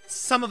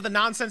some of the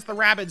nonsense the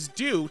Rabbids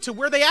do to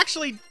where they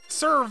actually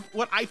serve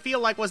what I feel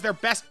like was their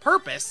best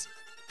purpose,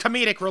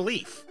 comedic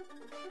relief.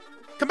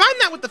 Combine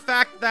that with the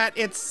fact that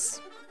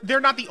they're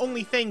not the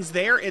only things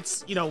there.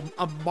 It's, you know,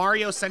 a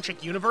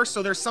Mario-centric universe,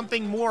 so there's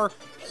something more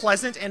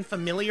pleasant and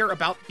familiar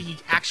about the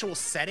actual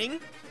setting.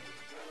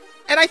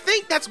 And I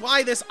think that's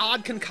why this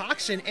odd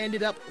concoction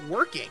ended up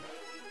working.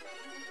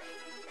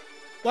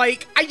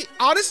 Like, I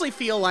honestly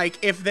feel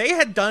like if they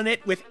had done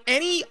it with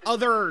any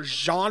other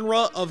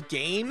genre of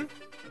game,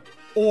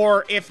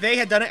 or if they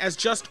had done it as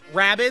just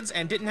Rabbids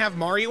and didn't have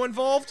Mario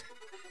involved,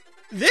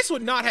 this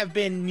would not have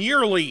been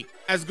nearly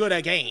as good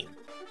a game.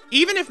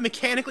 Even if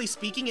mechanically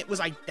speaking it was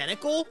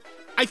identical,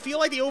 I feel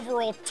like the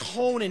overall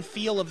tone and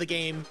feel of the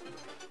game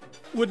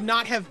would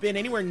not have been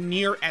anywhere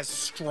near as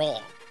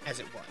strong as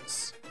it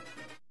was.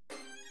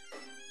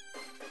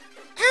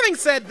 Having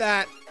said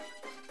that,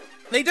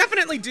 they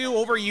definitely do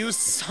overuse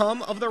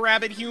some of the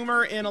Rabbid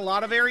humor in a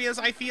lot of areas,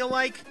 I feel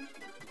like.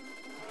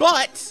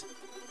 But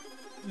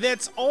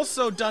that's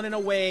also done in a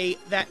way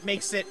that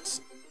makes it,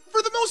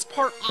 for the most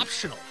part,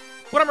 optional.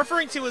 What I'm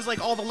referring to is, like,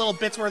 all the little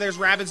bits where there's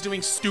Rabbids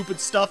doing stupid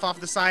stuff off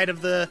the side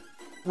of the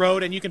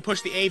road, and you can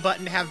push the A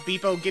button to have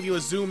Beepo give you a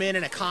zoom in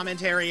and a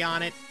commentary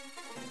on it.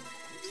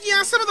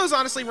 Yeah, some of those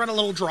honestly run a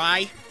little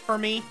dry for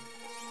me.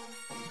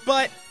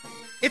 But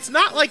it's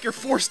not like you're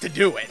forced to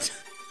do it.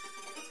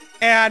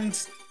 And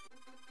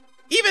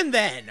even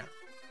then,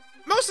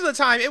 most of the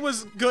time, it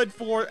was good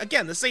for,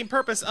 again, the same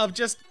purpose of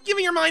just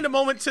giving your mind a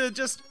moment to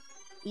just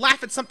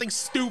laugh at something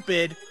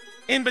stupid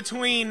in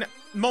between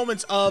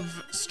moments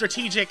of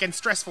strategic and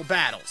stressful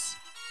battles.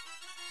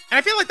 And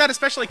I feel like that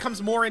especially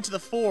comes more into the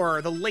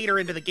fore the later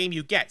into the game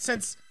you get,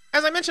 since,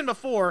 as I mentioned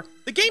before,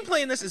 the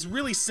gameplay in this is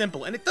really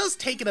simple, and it does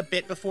take it a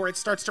bit before it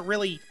starts to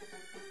really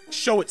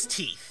show its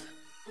teeth.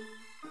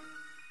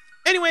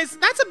 Anyways,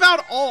 that's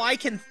about all I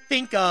can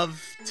think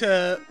of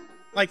to,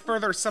 like,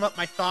 further sum up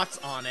my thoughts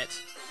on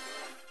it.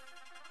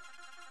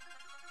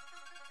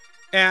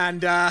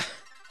 And,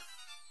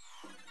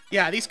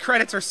 yeah, these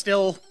credits are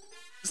still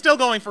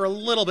going for a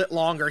little bit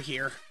longer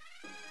here.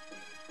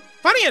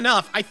 Funny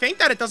enough, I think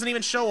that it doesn't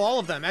even show all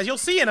of them. As you'll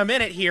see in a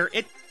minute here,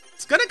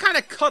 it's gonna kind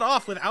of cut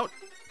off without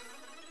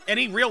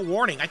any real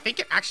warning. I think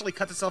it actually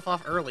cuts itself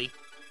off early.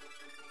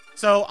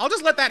 So I'll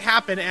just let that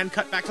happen and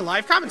cut back to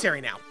live commentary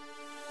now.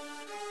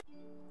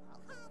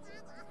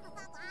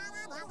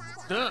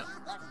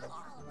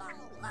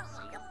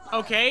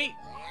 Okay,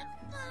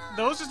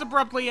 those just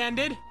abruptly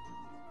ended.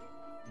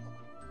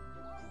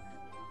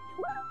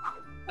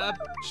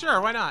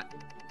 Sure, why not?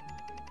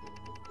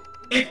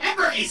 If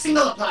ever a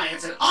single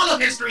appliance in all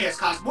of history has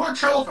caused more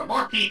trouble for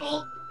more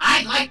people,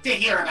 I'd like to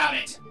hear about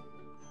it.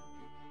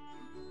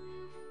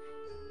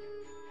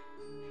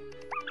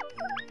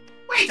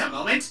 Wait a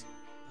moment.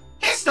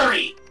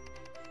 History!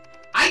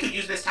 I could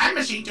use this time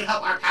machine to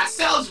help our past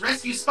selves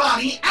rescue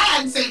Spawny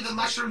and save the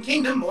Mushroom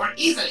Kingdom more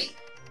easily.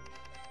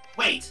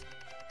 Wait,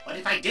 what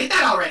if I did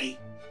that already?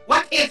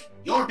 What if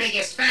your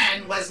biggest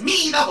fan was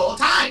me the whole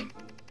time?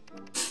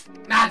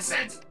 Pfft,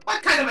 nonsense.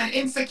 What kind of an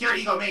insecure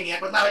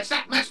egomaniac would lavish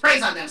that much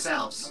praise on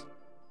themselves?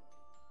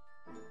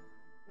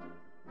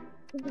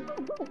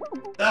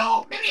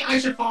 Though, maybe I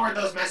should forward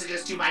those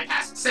messages to my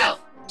past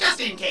self,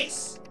 just in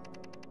case.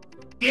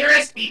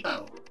 Dearest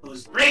Beepo,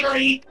 whose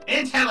bravery,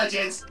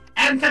 intelligence,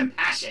 and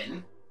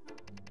compassion,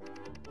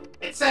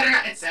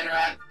 etc.,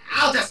 etc.,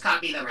 I'll just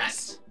copy the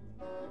rest.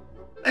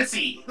 Let's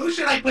see, who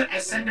should I put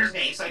as sender's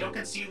name so I don't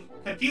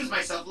confuse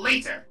myself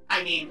later?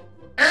 I mean,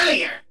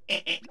 earlier.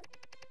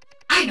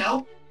 I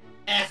know.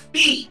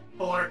 FB,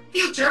 for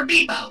Future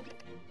Beepo.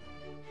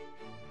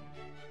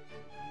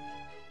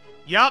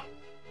 Yup.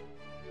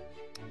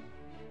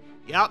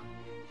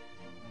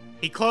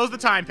 He closed the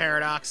time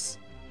paradox.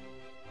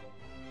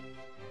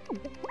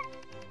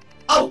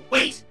 Oh,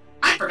 wait!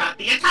 I forgot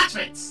the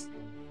attachments!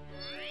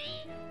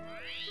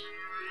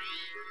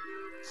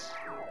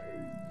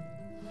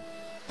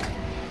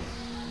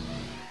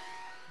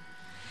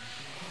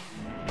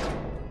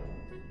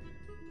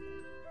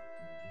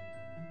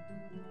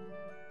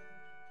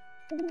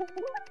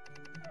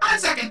 On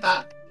second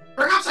thought,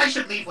 perhaps I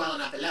should leave well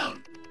enough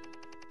alone.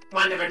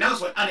 One never knows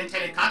what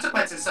unintended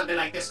consequences something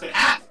like this could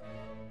have.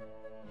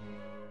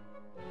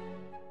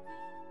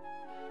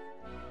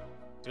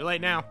 Too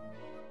late now.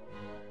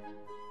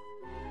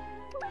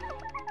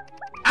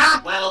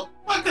 Ah, well,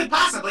 what could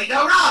possibly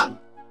go wrong?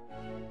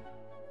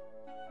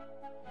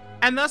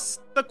 And thus,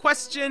 the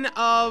question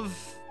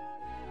of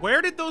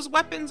where did those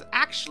weapons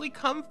actually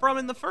come from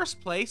in the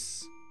first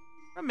place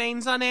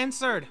remains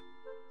unanswered.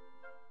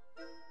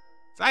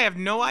 So I have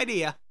no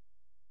idea.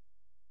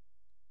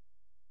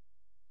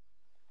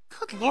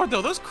 Good lord,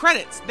 though, those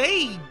credits,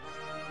 they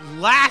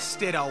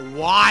lasted a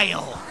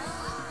while.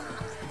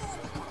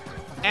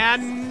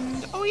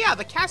 And, oh yeah,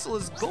 the castle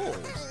is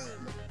gold.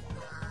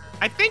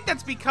 I think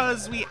that's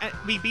because we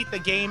beat the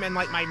game and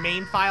like my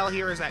main file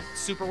here is at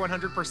super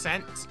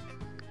 100%.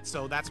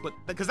 So that's what,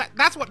 because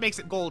that's what makes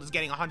it gold, is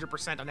getting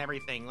 100% on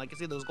everything. Like, you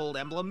see those gold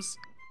emblems?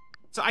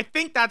 So I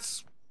think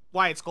that's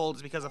why it's gold,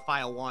 is because of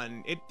file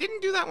 1. It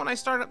didn't do that when I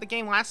started up the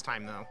game last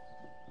time, though.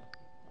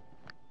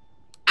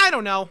 I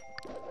don't know.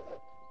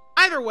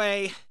 Either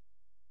way,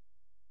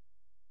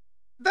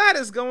 that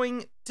is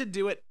going to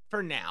do it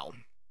for now.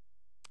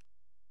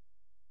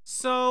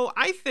 So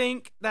I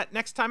think that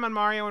next time on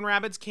Mario and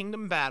Rabbids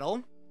Kingdom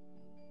Battle,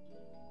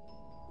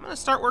 I'm going to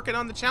start working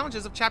on the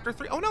challenges of Chapter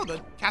 3. Oh no, the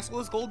castle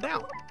is gold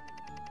now.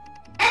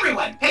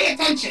 Everyone, pay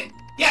attention!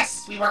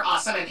 Yes, we were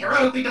awesome and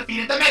heroically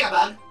defeated the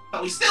Megabug,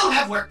 but we still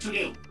have work to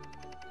do.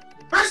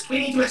 First, we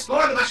need to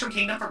explore the Mushroom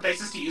Kingdom for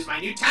places to use my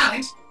new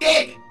talent,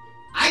 Dig!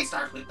 I'd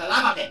start with the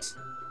lava pit.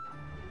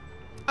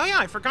 Oh yeah,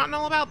 I've forgotten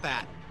all about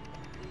that.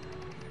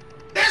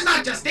 There's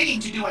not just digging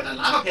to do in the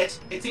lava pit.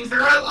 It seems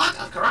there are a lot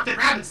of corrupted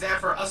rabbits there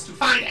for us to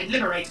find and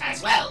liberate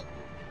as well.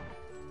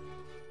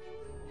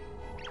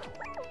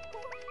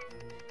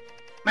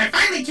 My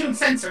finely tuned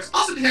sensors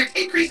also detect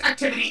increased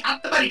activity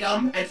at the Buddy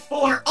Dome and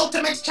 4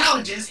 ultimate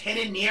challenges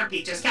hidden near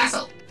Peach's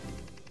castle.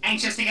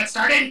 Anxious to get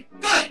started?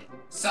 Good!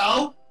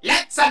 So,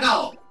 let's-a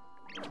go!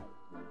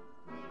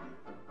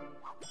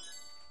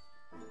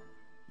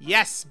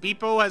 Yes,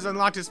 Beepo has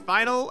unlocked his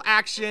final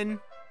action,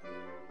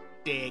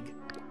 Dig.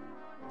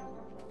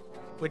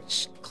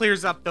 Which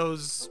clears up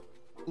those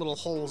little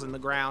holes in the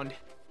ground.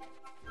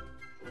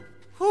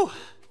 Whew.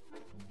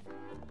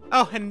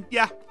 Oh, and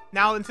yeah,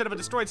 now instead of a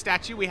destroyed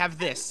statue, we have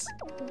this.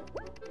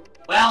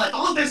 Well, if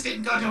all this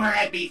didn't go to her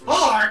head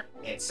before,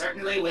 it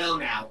certainly will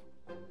now.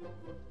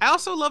 I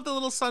also love the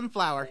little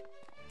sunflower.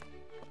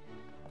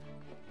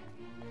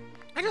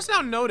 I just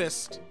now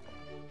noticed,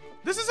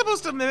 this is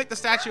supposed to mimic the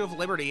Statue of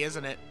Liberty,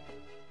 isn't it?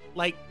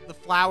 Like, the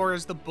flower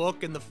is the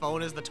book and the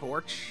phone is the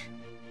torch.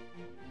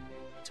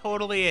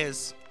 Totally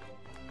is.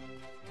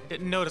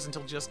 Didn't notice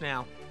until just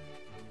now.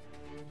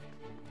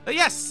 But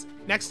yes,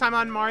 next time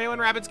on Mario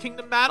and Rabbids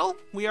Kingdom Battle,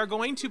 we are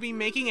going to be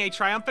making a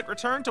triumphant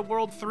return to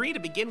World 3 to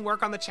begin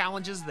work on the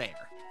challenges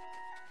there.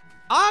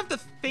 I'll have to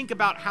think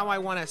about how I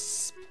want to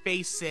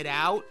space it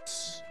out,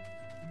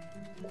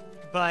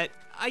 but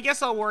I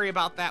guess I'll worry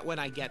about that when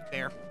I get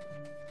there.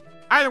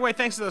 Either way,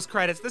 thanks to those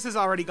credits, this has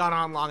already gone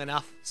on long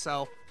enough,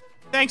 so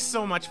thanks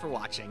so much for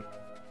watching.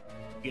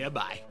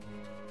 Goodbye.